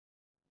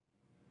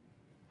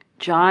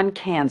John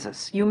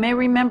Kanzius. You may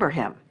remember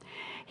him.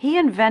 He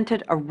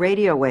invented a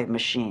radio wave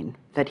machine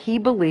that he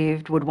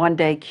believed would one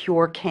day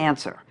cure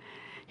cancer.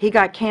 He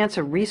got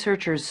cancer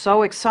researchers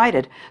so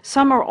excited,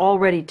 some are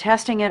already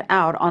testing it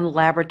out on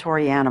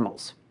laboratory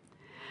animals.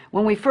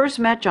 When we first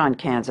met John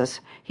Kanzius,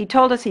 he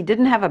told us he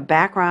didn't have a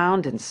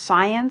background in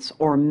science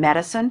or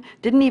medicine,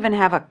 didn't even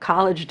have a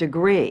college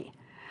degree.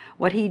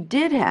 What he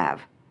did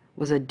have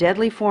was a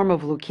deadly form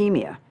of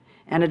leukemia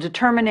and a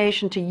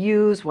determination to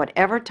use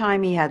whatever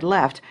time he had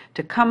left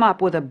to come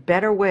up with a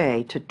better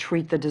way to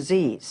treat the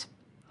disease.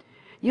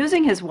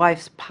 Using his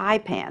wife's pie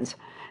pans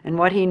and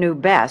what he knew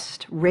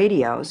best,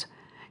 radios,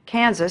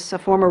 Kanzius, a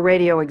former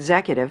radio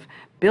executive,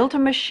 built a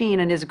machine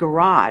in his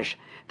garage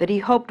that he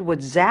hoped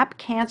would zap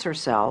cancer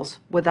cells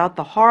without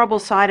the horrible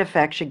side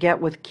effects you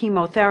get with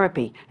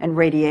chemotherapy and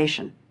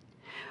radiation.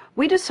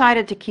 We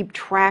decided to keep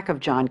track of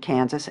John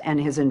Kanzius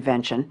and his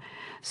invention,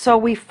 so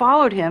we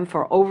followed him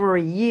for over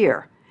a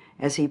year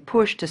as he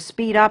pushed to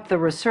speed up the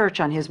research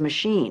on his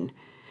machine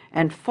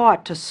and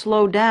fought to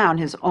slow down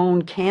his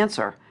own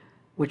cancer,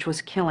 which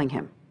was killing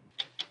him.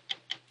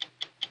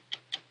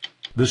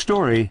 The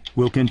story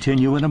will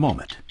continue in a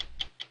moment.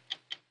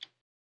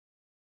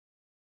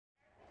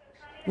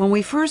 When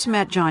we first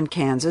met John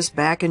Kanzius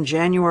back in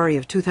January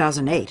of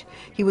 2008,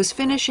 he was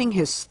finishing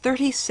his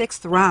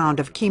 36th round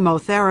of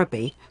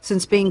chemotherapy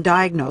since being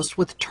diagnosed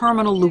with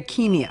terminal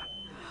leukemia.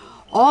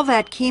 All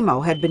that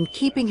chemo had been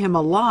keeping him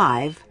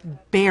alive,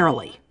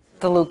 barely.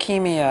 The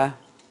leukemia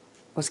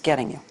was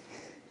getting you.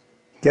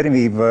 Getting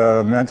me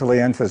mentally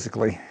and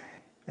physically.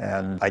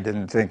 And I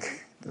didn't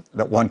think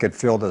that one could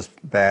feel this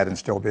bad and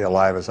still be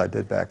alive as I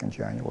did back in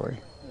January.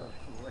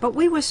 But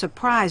we were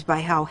surprised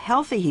by how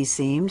healthy he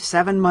seemed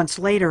 7 months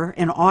later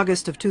in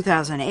August of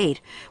 2008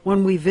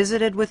 when we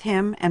visited with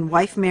him and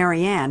wife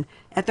Marianne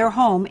at their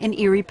home in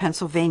Erie,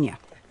 Pennsylvania.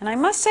 And I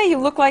must say, you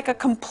look like a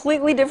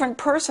completely different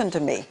person to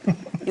me.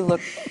 You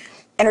look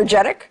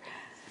energetic,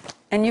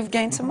 and you've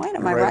gained some weight,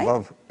 am I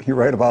right? You're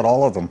right about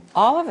all of them.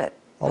 All of it.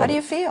 All How of do you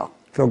it. feel?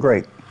 Feel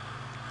great.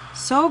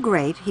 So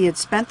great, he had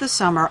spent the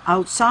summer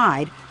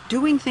outside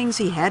doing things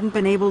he hadn't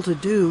been able to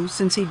do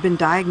since he'd been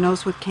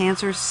diagnosed with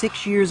cancer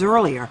 6 years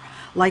earlier,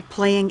 like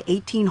playing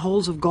 18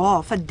 holes of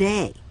golf a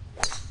day.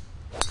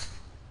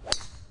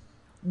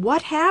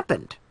 What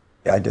happened?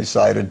 I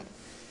decided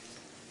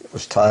it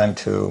was time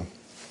to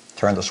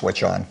turn the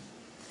switch on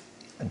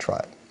and try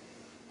it.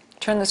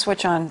 Turn the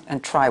switch on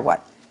and try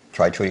what?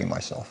 Try treating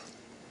myself.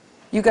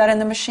 You got in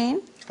the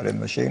machine? Got in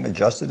the machine,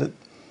 adjusted it,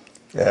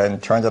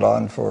 and turned it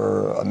on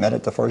for a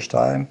minute the first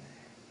time,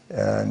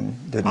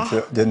 and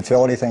didn't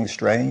feel anything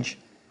strange.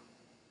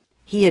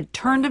 He had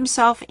turned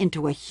himself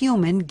into a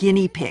human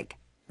guinea pig.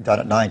 Done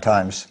it 9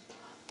 times.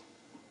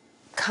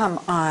 Come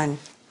on.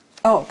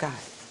 Oh, God.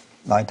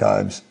 9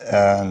 times,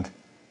 and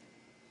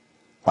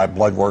my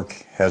blood work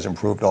has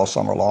improved all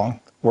summer long.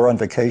 We're on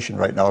vacation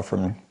right now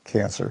from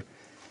cancer.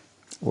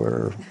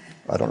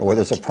 I don't know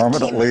whether it's a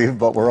permanent leave,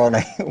 but we're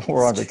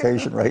on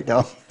vacation right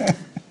now.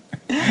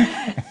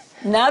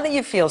 Now that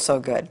you feel so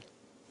good,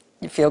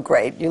 you feel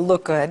great, you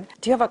look good,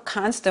 do you have a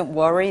constant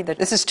worry that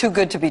this is too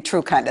good to be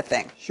true kind of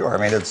thing? Sure.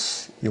 I mean,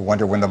 you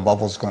wonder when the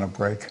bubble's going to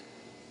break.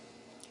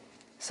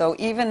 So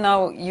even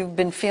though you've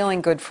been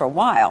feeling good for a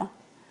while,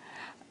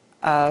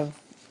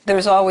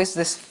 there's always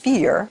this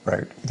fear.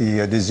 Right.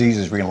 The disease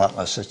is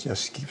relentless. It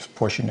just keeps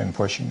pushing and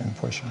pushing and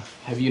pushing.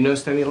 Have you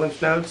noticed any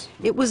lymph nodes?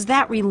 It was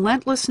that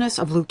relentlessness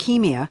of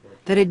leukemia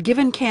that had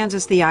given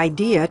Kanzius the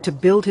idea to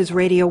build his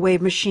radio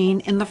wave machine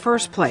in the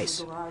first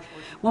place.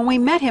 When we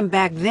met him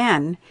back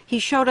then, he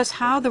showed us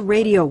how the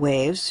radio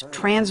waves,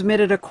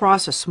 transmitted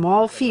across a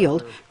small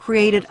field,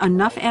 created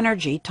enough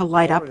energy to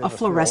light up a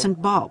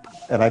fluorescent bulb.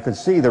 And I could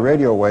see the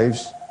radio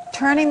waves.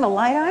 Turning the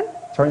light on?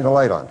 Turning the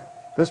light on.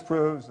 This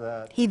proves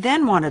that... He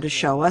then wanted to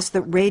show us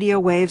that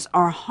radio waves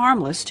are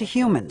harmless to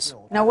humans.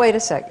 Now wait a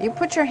sec. You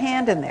put your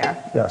hand in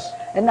there. Yes.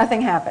 And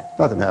nothing happened.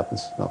 Nothing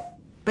happens, no.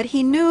 But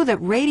he knew that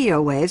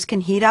radio waves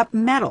can heat up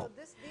metal.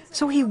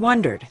 So he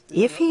wondered,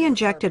 if he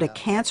injected a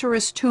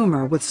cancerous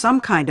tumor with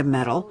some kind of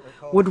metal,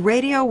 would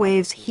radio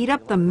waves heat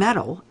up the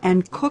metal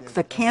and cook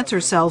the cancer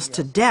cells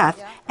to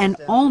death, and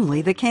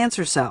only the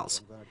cancer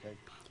cells?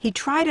 He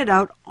tried it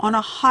out on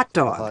a hot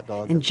dog,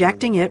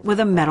 injecting it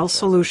with a metal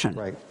solution.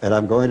 Right. And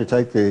I'm going to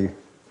take the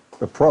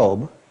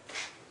probe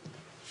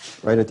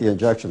right at the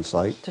injection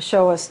site. To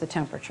show us the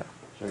temperature.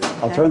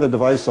 I'll turn the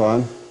device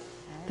on.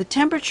 The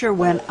temperature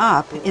went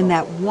up in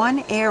that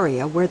one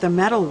area where the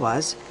metal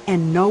was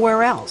and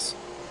nowhere else.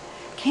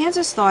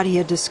 Kanzius thought he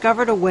had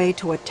discovered a way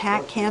to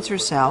attack cancer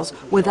cells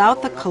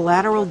without the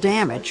collateral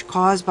damage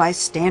caused by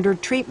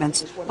standard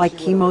treatments like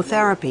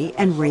chemotherapy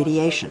and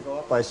radiation.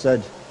 I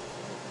said,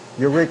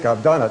 "Eureka,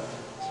 I've done it."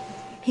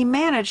 He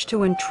managed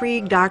to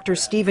intrigue Dr.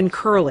 Stephen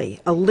Curley,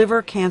 a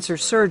liver cancer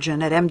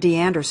surgeon at MD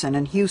Anderson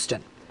in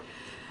Houston.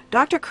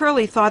 Dr.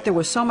 Curley thought there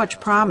was so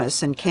much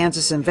promise in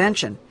Kanzius'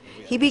 invention,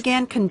 he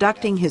began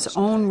conducting his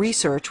own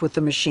research with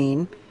the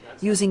machine,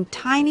 using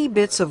tiny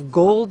bits of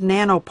gold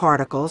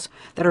nanoparticles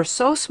that are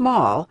so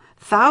small,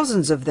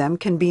 thousands of them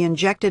can be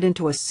injected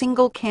into a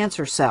single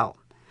cancer cell.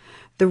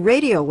 The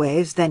radio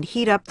waves then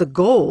heat up the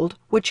gold,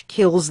 which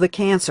kills the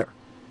cancer.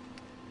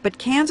 But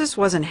Kanzius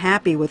wasn't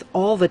happy with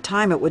all the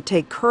time it would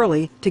take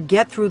Curley to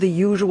get through the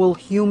usual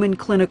human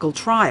clinical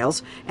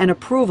trials and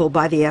approval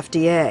by the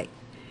FDA.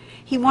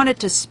 He wanted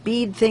to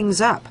speed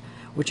things up,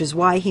 which is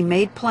why he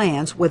made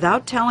plans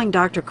without telling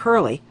Dr.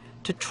 Curley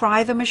to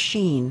try the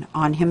machine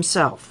on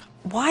himself.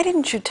 Why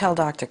didn't you tell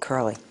Dr.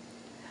 Curley?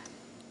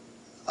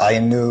 I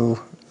knew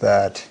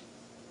that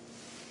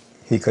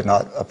he could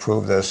not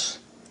approve this,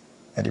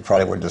 and he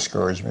probably would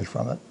discourage me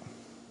from it.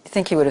 I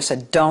think he would have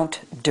said, "Don't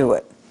do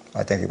it."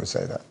 I think he would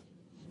say that.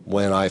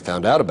 When I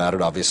found out about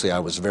it, obviously I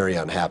was very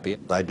unhappy.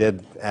 I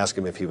did ask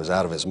him if he was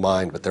out of his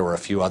mind, but there were a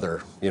few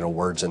other,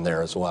 words in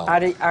there as well.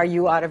 Are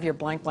you out of your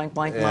blank, blank,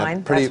 blank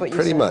mind? Pretty, That's what you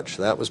pretty said? much.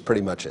 That was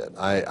pretty much it.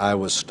 I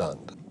was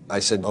stunned. I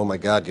said, oh my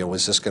God,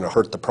 was this going to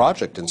hurt the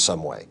project in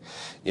some way?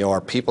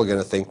 Are people going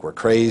to think we're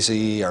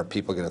crazy? Are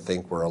people going to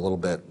think we're a little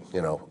bit,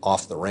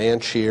 off the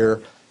ranch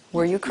here?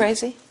 Were you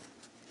crazy?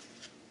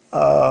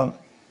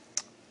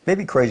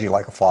 Maybe crazy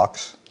like a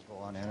fox.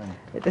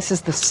 This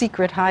is the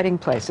secret hiding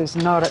place. There's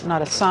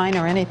not a sign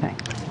or anything.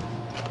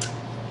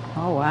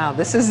 Oh, wow.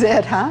 This is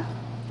it, huh?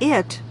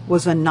 It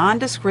was a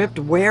nondescript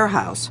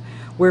warehouse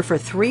where for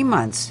 3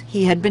 months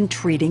he had been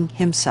treating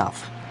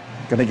himself.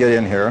 I'm going to get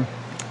in here,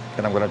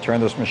 and I'm going to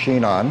turn this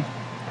machine on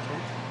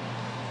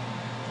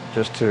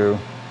just to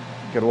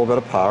get a little bit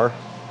of power.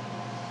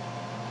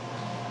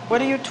 What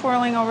are you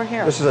twirling over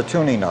here? This is a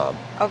tuning knob.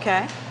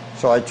 Okay.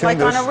 So I tune Like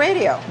this. on a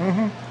radio?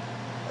 Mm-hmm.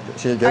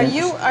 See,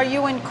 Are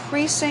you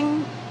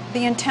increasing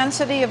the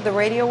intensity of the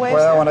radio waves?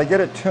 Well, when I get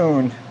it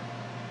tuned,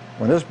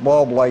 when this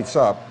bulb lights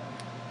up,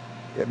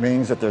 it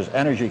means that there's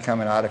energy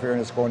coming out of here and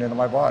it's going into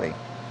my body.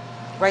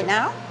 Right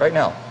now? Right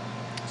now.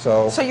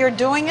 So you're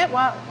doing it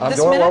while I'm this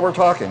doing it minute? while we're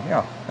talking,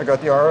 yeah. I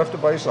got the RF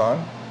device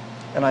on,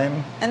 and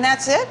And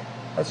that's it?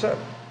 that's it.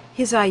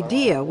 His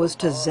idea was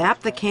to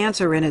zap the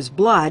cancer in his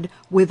blood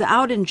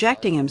without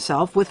injecting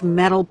himself with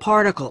metal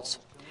particles.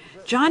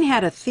 John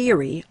had a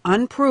theory,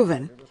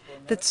 unproven,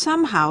 that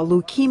somehow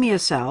leukemia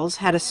cells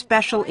had a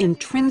special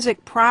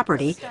intrinsic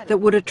property that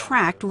would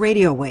attract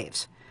radio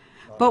waves.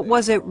 But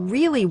was it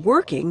really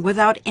working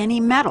without any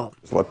metal?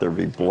 Let there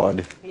be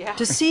blood.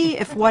 To see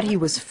if what he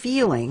was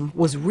feeling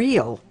was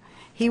real,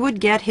 he would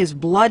get his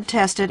blood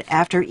tested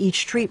after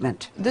each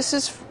treatment. This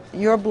is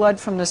your blood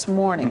from this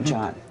morning,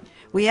 John.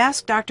 We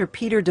asked Dr.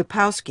 Peter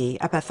Dopowski,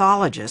 a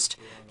pathologist,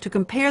 to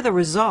compare the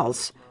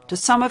results to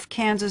some of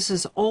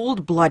Kanzius's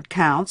old blood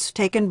counts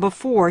taken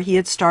before he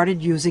had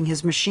started using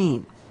his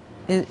machine.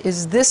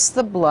 Is this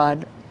the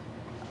blood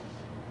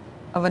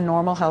of a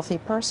normal, healthy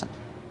person?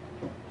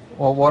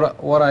 Well,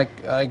 what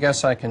I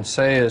guess I can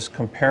say is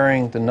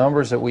comparing the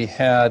numbers that we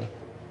had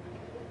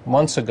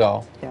months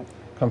ago,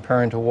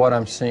 comparing to what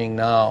I'm seeing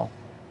now,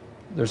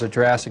 there's a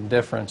drastic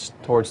difference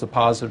towards the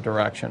positive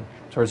direction,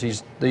 towards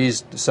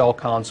these cell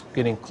counts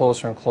getting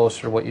closer and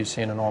closer to what you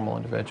see in a normal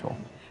individual.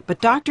 But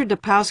Dr.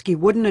 Dopowski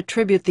wouldn't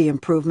attribute the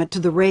improvement to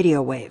the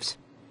radio waves.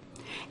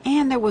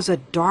 And there was a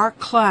dark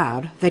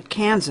cloud that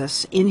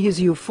Kanzius, in his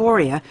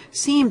euphoria,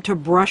 seemed to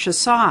brush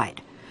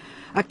aside.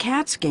 A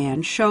CAT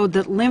scan showed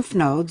that lymph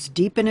nodes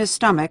deep in his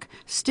stomach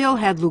still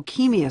had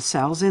leukemia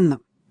cells in them.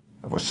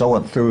 I was so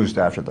enthused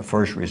after the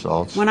first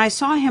results. When I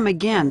saw him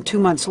again 2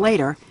 months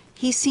later,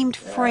 he seemed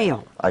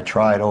frail. I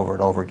tried over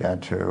and over again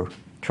to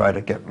try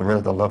to get rid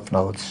of the lymph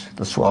nodes,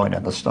 the swelling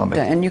in the stomach.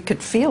 And you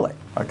could feel it.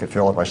 I could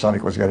feel it. My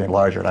stomach was getting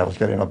larger, and I was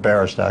getting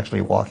embarrassed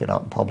actually walking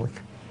out in public.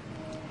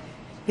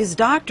 His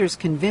doctors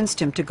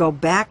convinced him to go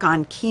back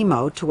on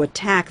chemo to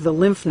attack the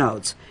lymph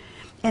nodes.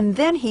 And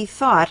then he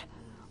thought,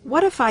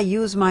 what if I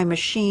use my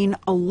machine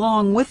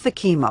along with the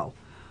chemo?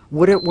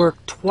 Would it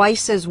work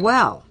twice as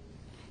well?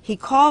 He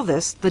called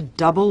this the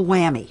double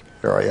whammy.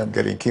 Here I am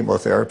getting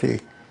chemotherapy,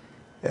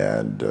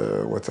 and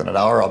within an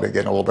hour I'll be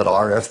getting a little bit of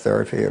RF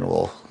therapy, and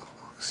we'll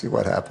see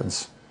what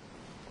happens.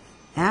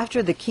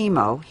 After the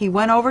chemo, he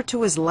went over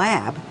to his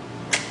lab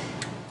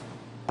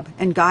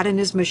and got in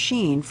his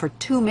machine for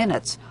 2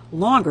 minutes,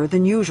 longer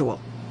than usual.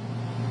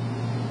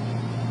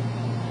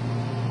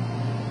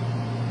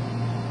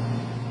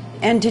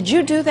 And did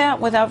you do that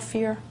without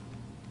fear?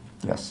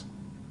 Yes.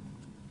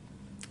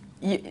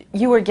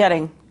 You were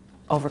getting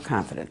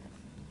overconfident.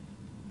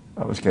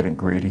 I was getting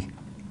greedy.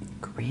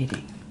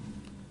 Greedy.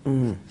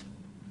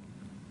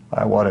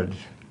 I wanted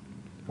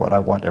what I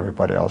want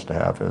everybody else to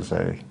have is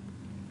a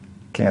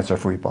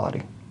cancer-free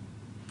body.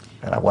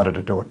 And I wanted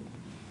to do it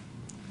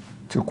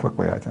too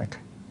quickly, I think.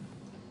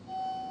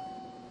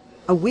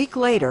 A week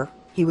later,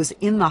 he was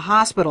in the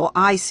hospital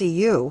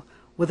ICU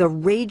with a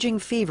raging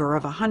fever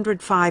of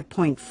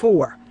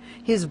 105.4.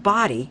 His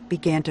body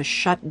began to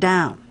shut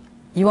down.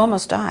 You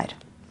almost died.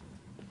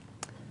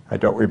 I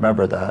don't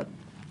remember that.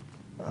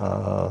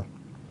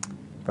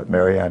 But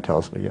Mary Ann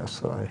tells me, yes,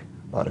 that I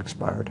about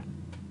expired.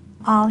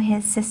 All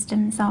his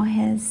systems, all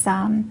his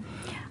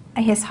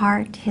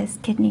heart, his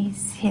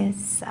kidneys,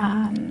 his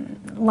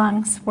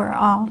lungs were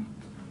all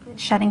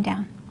shutting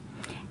down.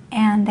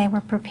 And they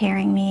were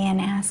preparing me and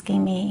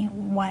asking me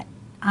what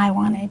I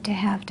wanted to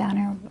have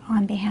done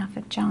on behalf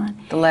of John.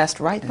 The last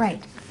rite.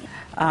 Right.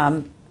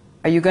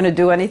 Are you going to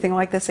do anything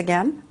like this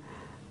again?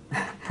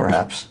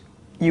 Perhaps.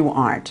 You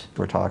aren't.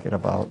 We're talking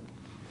about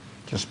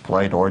just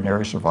plain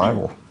ordinary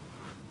survival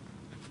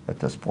at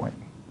this point.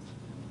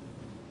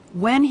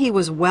 When he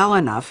was well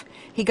enough,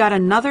 he got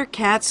another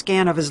CAT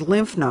scan of his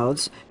lymph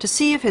nodes to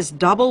see if his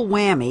double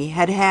whammy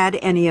had had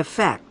any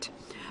effect.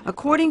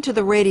 According to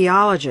the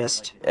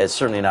radiologist, it's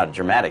certainly not a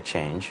dramatic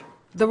change.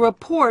 The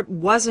report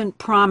wasn't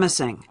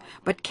promising,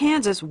 but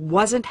Kanzius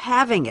wasn't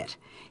having it.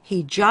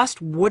 He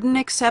just wouldn't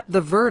accept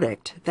the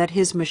verdict that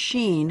his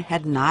machine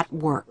had not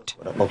worked.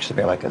 But it looks to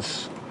me like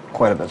it's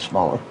quite a bit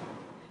smaller.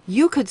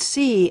 You could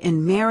see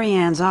in Mary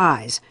Ann's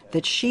eyes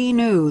that she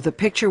knew the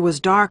picture was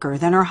darker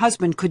than her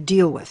husband could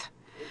deal with.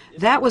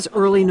 That was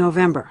early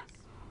November.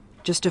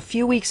 Just a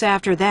few weeks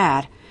after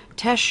that,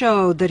 tests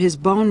showed that his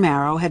bone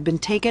marrow had been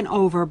taken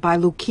over by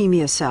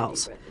leukemia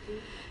cells.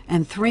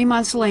 And 3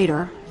 months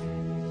later,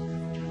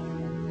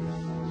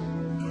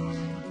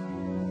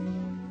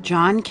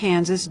 John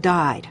Kanzius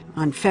died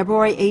on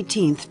February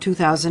 18,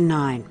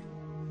 2009.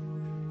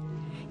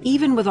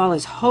 Even with all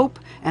his hope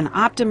and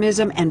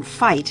optimism and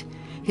fight,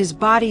 his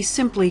body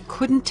simply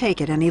couldn't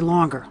take it any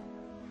longer.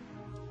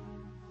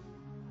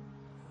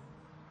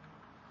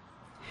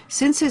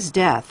 Since his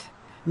death,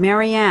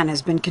 Mary Ann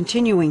has been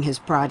continuing his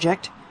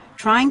project,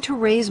 trying to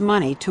raise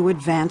money to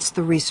advance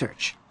the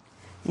research.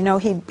 You know,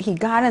 he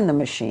got in the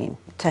machine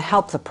to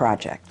help the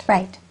project.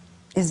 Right.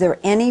 Is there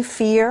any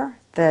fear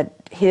that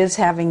his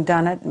having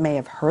done it may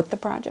have hurt the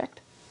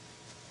project?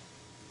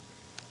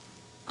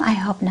 I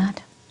hope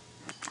not.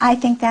 I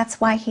think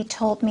that's why he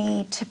told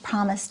me to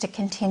promise to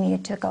continue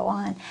to go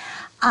on.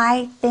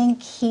 I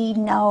think he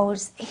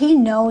knows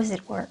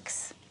it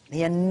works.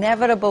 The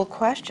inevitable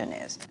question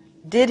is,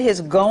 did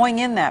his going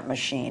in that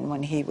machine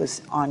when he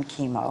was on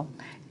chemo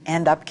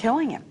end up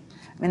killing him?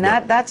 I mean,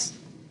 that's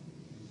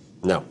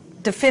No.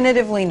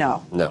 definitively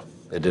no. No,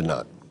 it did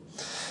not.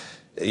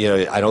 You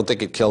know, I don't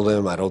think it killed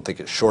him. I don't think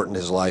it shortened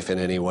his life in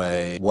any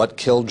way. What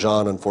killed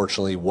John,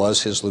 unfortunately,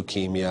 was his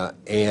leukemia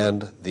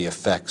and the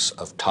effects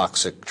of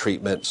toxic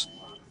treatments.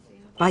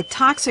 By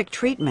toxic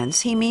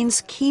treatments, he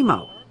means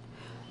chemo.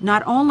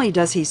 Not only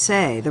does he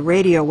say the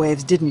radio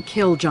waves didn't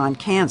kill John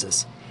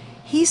Kanzius,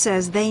 he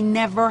says they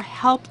never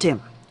helped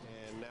him.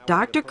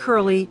 Dr.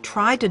 Curley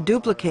tried to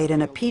duplicate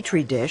in a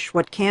petri dish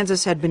what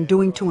Kanzius had been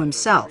doing to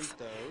himself,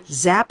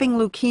 zapping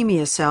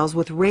leukemia cells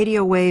with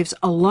radio waves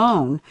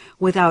alone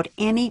without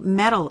any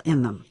metal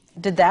in them.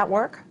 Did that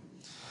work?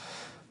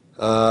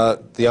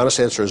 The honest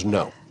answer is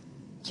no.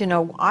 You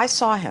know, I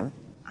saw him.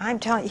 I'm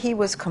telling you, he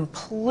was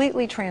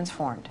completely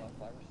transformed.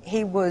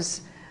 He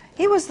was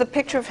the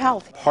picture of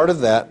health. Part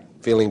of that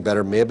feeling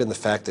better may have been the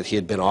fact that he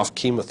had been off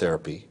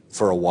chemotherapy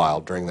for a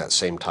while during that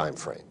same time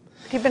frame.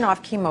 He'd been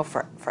off chemo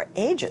for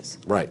ages.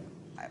 Right.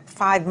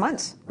 5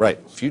 months. Right.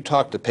 If you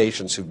talk to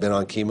patients who've been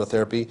on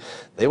chemotherapy,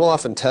 they will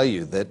often tell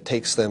you that it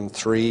takes them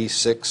 3,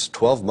 6,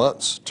 12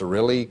 months to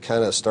really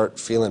kind of start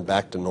feeling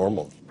back to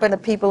normal. But the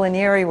people in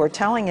Erie were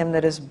telling him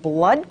that his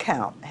blood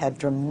count had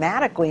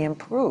dramatically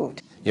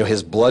improved. You know,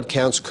 his blood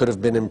counts could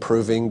have been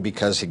improving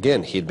because,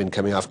 again, he had been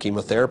coming off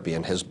chemotherapy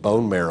and his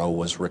bone marrow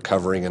was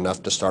recovering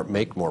enough to start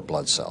make more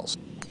blood cells.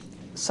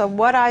 So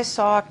what I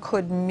saw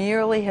could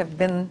merely have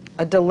been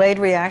a delayed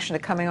reaction to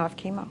coming off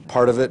chemo.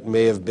 Part of it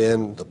may have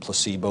been the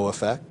placebo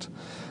effect.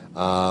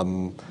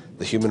 The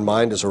human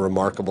mind is a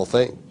remarkable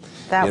thing.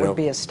 That would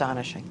be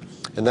astonishing.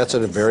 And that's a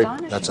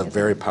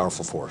very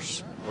powerful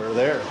force. We're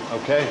there.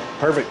 Okay,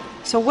 perfect.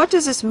 So what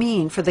does this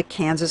mean for the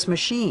Kanzius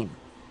machine?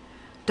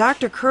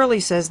 Dr. Curley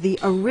says the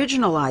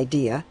original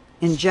idea,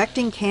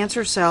 injecting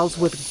cancer cells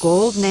with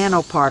gold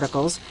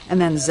nanoparticles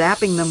and then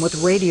zapping them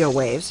with radio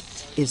waves,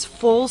 is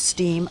full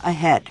steam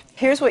ahead.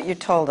 Here's what you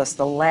told us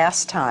the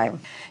last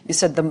time. You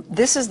said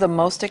this is the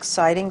most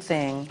exciting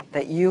thing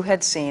that you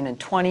had seen in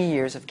 20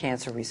 years of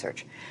cancer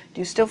research.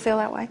 Do you still feel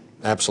that way?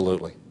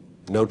 Absolutely.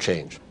 No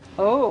change.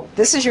 Oh,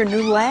 this is your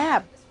new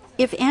lab.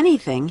 If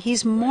anything,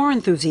 he's more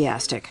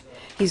enthusiastic.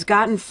 He's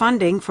gotten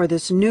funding for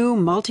this new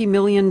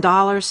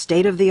multi-million-dollar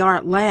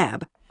state-of-the-art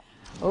lab.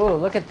 Oh,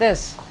 look at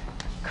this.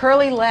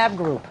 Curley Lab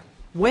Group,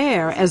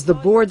 where, as the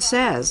board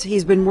says,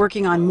 he's been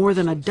working on more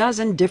than a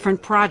dozen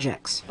different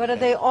projects. But are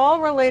they all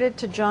related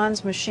to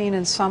John's machine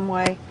in some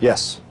way?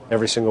 Yes,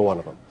 every single one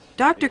of them.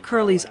 Dr.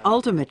 Curley's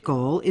ultimate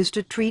goal is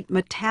to treat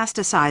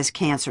metastasized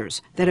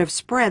cancers that have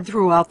spread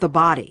throughout the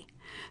body.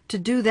 To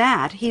do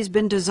that, he's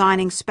been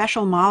designing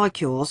special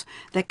molecules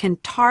that can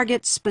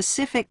target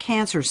specific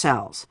cancer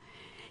cells.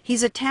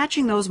 He's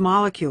attaching those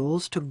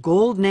molecules to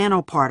gold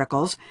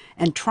nanoparticles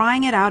and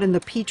trying it out in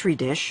the petri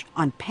dish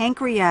on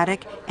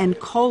pancreatic and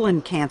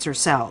colon cancer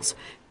cells,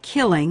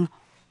 killing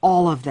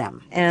all of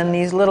them. And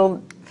these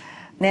little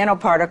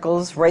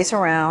nanoparticles race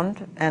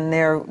around, and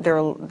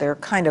they're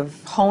kind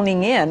of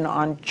honing in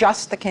on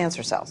just the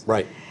cancer cells.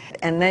 Right.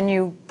 And then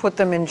you put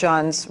them in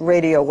John's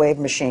radio wave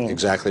machine.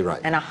 Exactly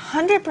right. And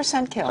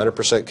 100% kill.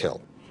 100%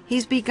 killed.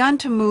 He's begun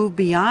to move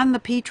beyond the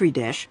petri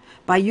dish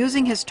by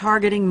using his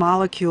targeting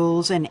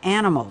molecules in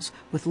animals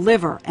with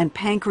liver and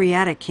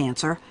pancreatic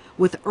cancer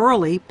with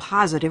early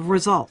positive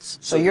results.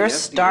 So you're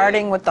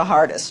starting with the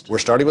hardest. We're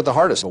starting with the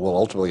hardest. We'll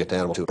ultimately get to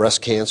animal to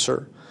breast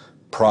cancer,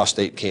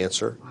 prostate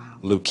cancer,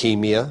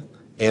 leukemia,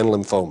 and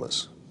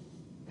lymphomas.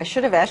 I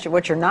should have asked you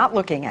what you're not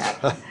looking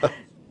at.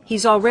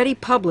 He's already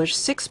published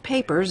 6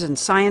 papers in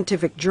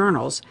scientific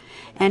journals,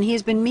 and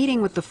he's been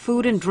meeting with the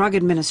Food and Drug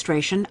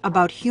Administration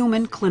about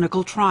human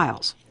clinical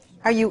trials.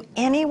 Are you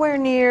anywhere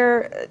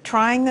near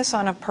trying this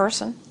on a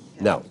person?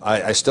 No,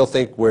 I still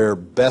think we're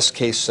best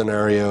case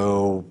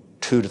scenario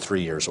 2 to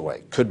 3 years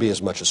away. Could be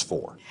as much as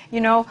 4. You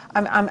know,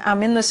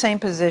 I'm in the same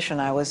position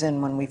I was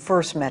in when we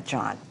first met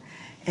John,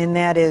 and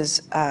that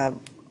is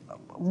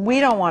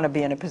we don't want to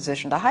be in a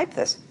position to hype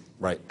this.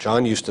 Right.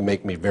 John used to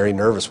make me very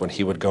nervous when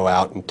he would go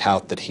out and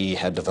tout that he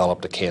had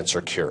developed a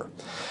cancer cure.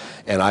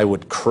 And I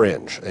would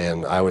cringe,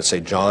 and I would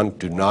say, John,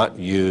 do not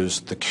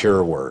use the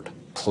cure word,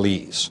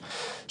 please.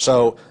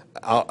 So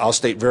I'll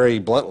state very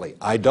bluntly,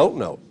 I don't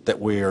know that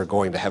we are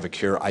going to have a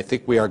cure. I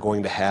think we are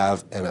going to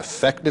have an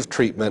effective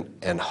treatment,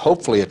 and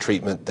hopefully a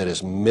treatment that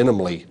is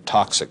minimally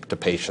toxic to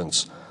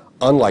patients,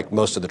 unlike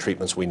most of the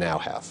treatments we now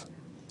have.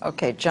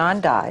 Okay,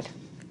 John died,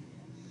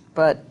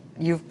 but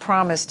you've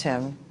promised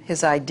him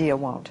his idea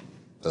won't.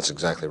 That's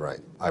exactly right.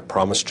 I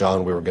promised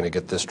John we were going to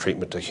get this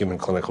treatment to human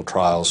clinical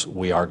trials.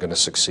 We are going to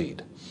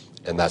succeed,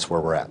 and that's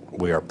where we're at.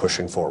 We are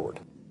pushing forward.